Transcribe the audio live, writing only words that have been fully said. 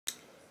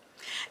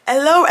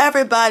Hello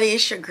everybody,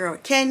 it's your girl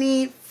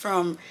Kenny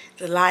from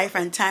the life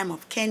and time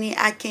of Kenny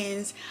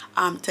Atkins.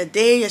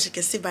 Today, as you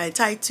can see by the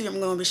title, I'm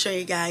going to be showing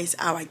you guys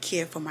how I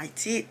care for my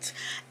teeth,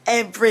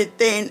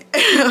 everything.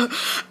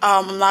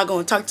 I'm not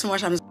going to talk too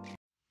much. I'm just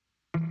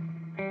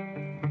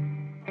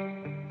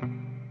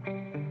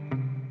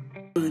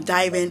going to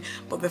dive in,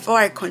 but before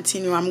I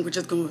continue, I'm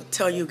just going to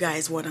tell you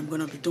guys what I'm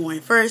going to be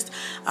doing first.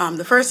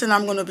 The first thing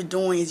I'm going to be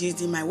doing is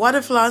using my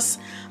water floss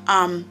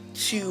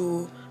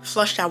to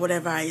flush out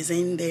whatever is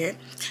in there,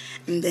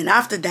 and then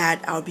after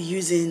that I'll be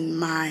using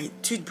my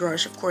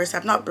toothbrush. Of course,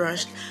 I've not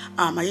brushed.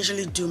 I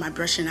usually do my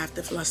brushing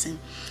after flossing.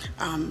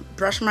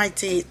 Brush my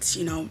teeth,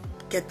 you know,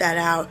 get that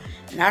out,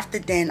 and after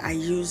then I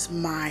use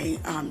my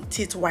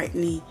teeth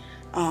whitening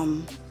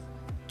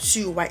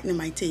to whiten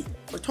my teeth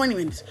for 20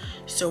 minutes.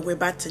 So we're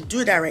about to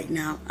do that right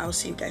now. I'll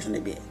see you guys in a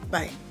bit.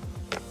 Bye.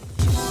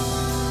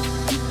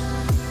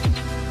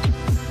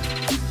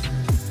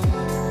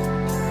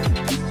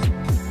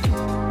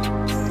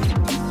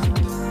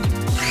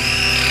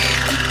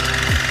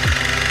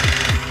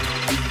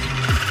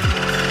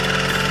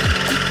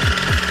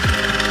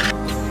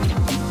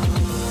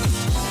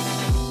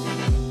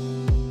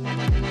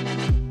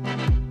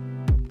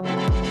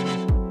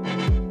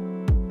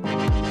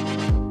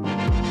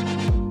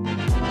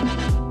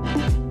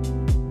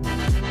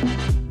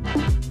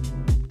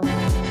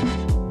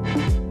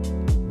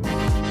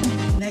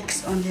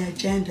 On the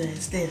agenda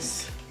is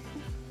this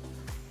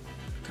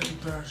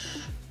brush.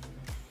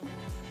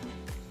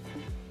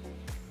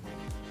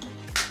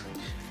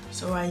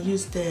 So I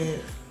use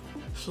the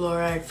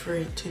fluoride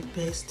free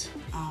toothpaste,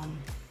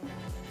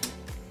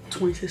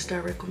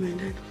 20-star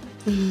recommended.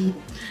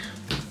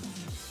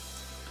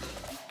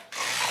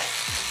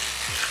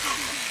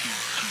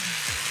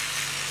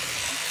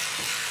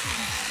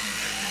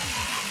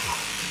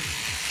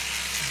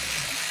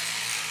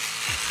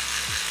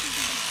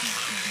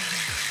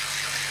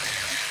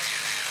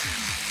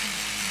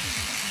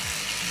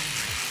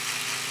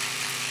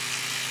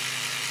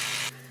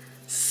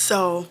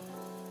 So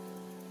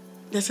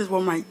this is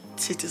what my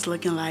teeth is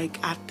looking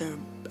like after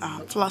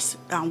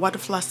water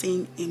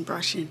flossing and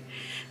brushing,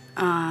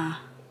 right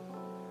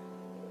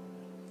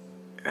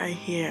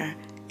here.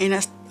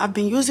 And I've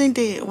been using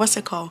the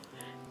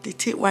the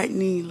teeth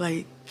whitening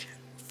like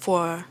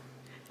for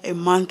a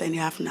month and a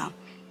half now.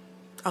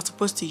 I was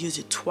supposed to use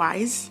it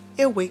twice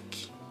a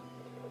week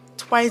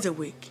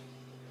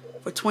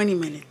for 20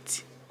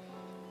 minutes.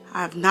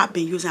 I've not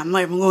been using. I'm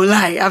not even gonna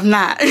lie, I've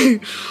not.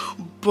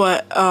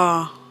 But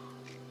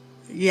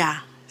yeah,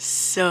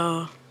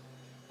 so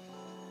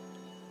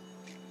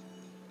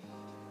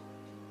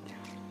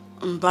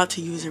I'm about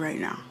to use it right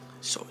now.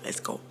 So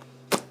let's go.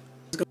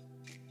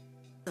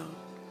 So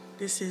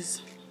this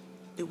is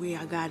the way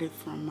I got it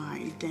from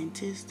my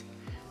dentist.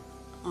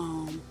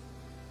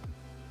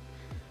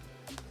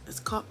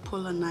 It's called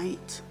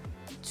Polar-Night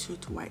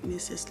Tooth Whitening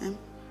System.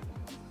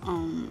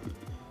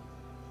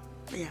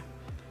 Yeah,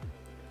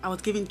 I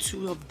was given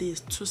two of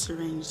these, two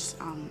syringes.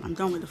 I'm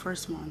done with the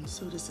first one,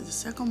 so this is the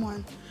second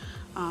one.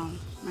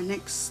 My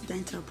next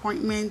dental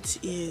appointment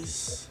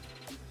is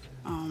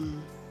oh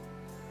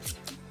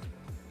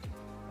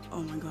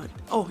my god,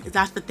 it's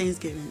after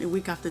Thanksgiving, a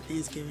week after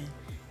Thanksgiving.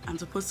 I'm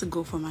supposed to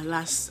go for my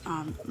last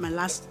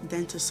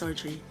dental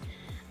surgery.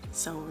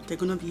 So they're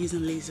gonna be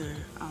using laser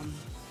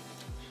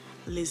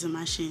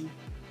machine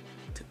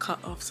to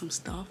cut off some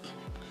stuff,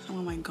 some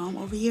of my gum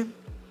over here.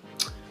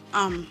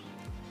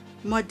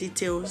 More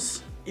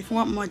details, if you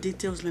want more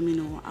details, let me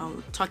know.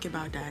 I'll talk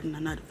about that in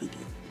another video.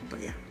 But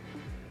yeah,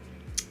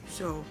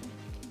 so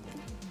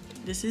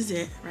this is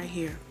it right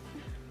here.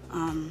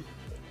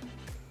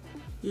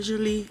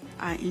 Usually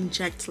I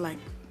inject like,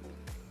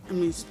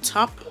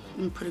 top, let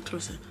me put it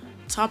closer,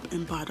 top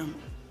and bottom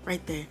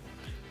right there,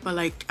 but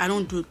like I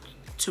don't do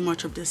too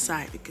much of this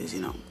side because,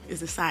 you know, it's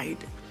the side.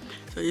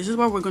 So this is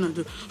what we're gonna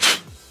do,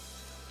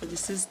 but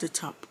this is the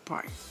top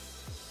part.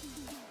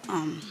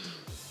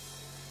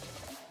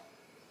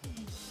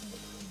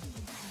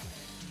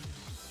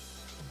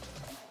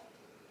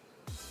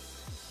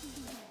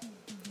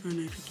 I don't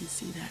know if you can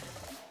see that.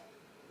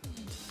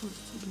 It's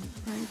supposed to be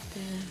right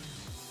there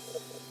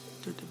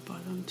to the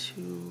bottom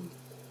too.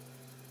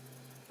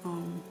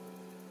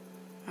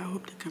 I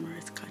hope the camera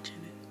is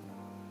catching it.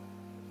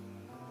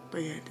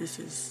 But yeah, this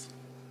is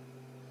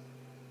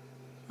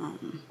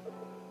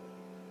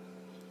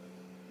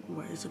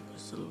what it's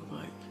supposed to look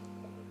like.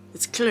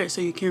 It's clear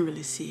so you can't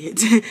really see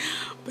it.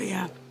 But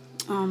yeah,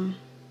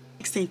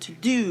 next thing to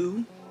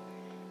do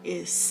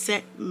is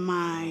set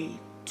my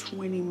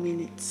 20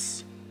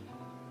 minutes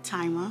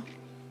timer.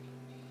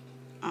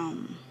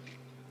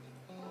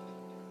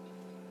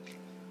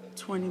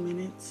 20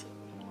 minutes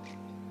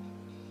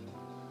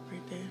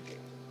right there.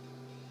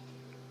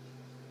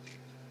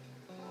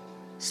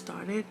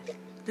 Started.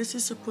 This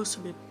is supposed to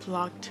be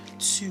plugged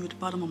to the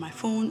bottom of my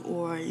phone,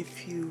 or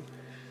if you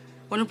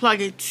want to plug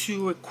it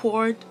to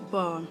record,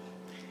 but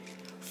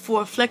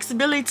for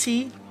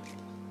flexibility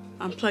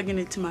I'm plugging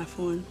it to my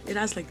phone. It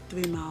has like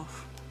 3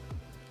 mouths.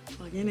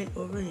 Plugging it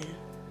over here.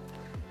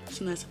 As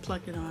soon as I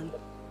plug it on,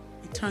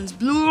 it turns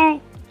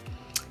blue.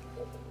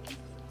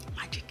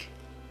 Magic.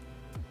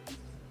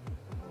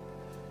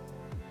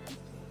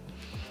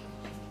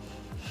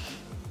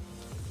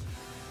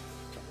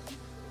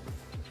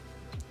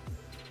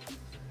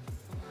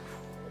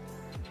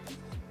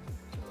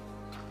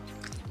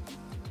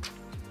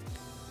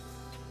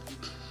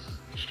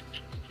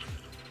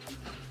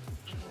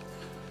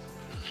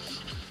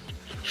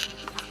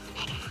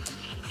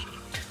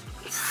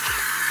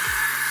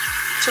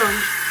 So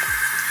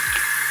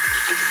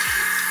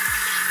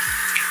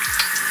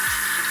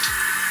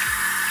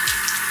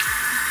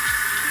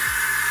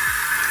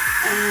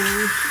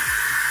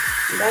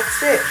and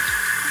that's it.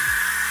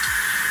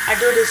 I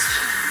do this.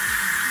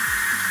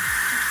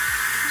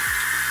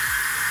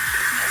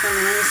 So I'm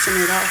rinsing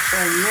it off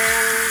right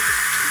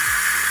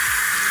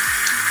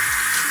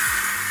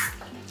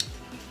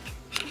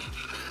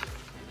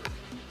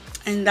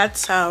now. And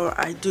that's how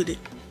I do the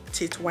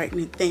teeth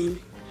whitening thing.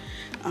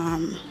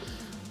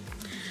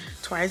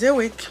 Twice a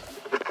week.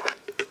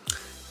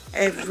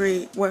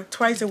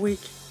 Twice a week,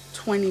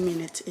 20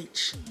 minutes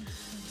each.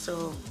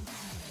 So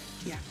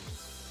yeah.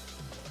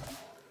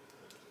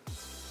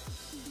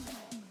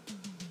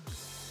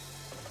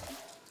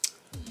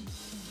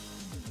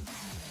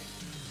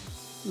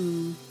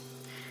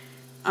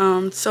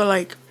 So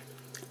like,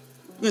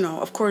 you know,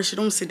 of course you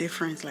don't see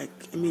difference like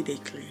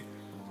immediately,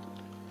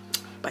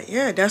 but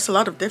yeah, there's a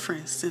lot of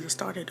difference since I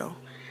started though.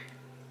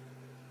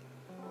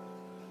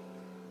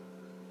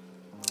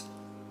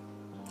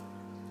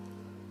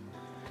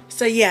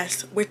 So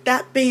yes, with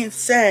that being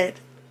said,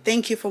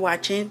 thank you for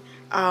watching.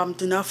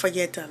 Do not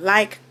forget to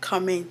like,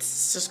 comment,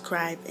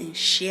 subscribe, and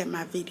share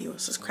my video.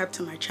 Subscribe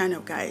to my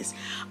channel, guys.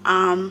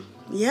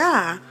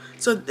 Yeah,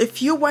 so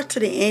if you watch to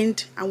the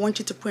end, I want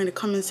you to put in the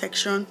comment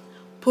section,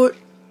 put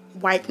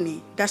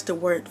whitening. That's the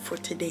word for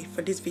today,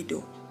 for this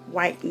video,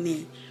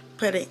 whitening.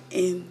 Put it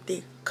in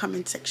the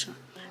comment section.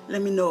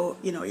 Let me know,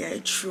 you know, yeah,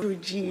 true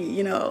G,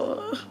 you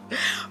know.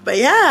 But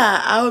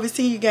yeah, I will be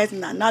seeing you guys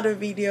in another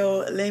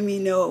video. Let me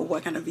know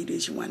what kind of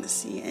videos you want to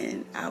see,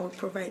 and I will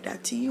provide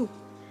that to you.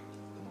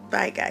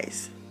 Bye,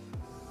 guys.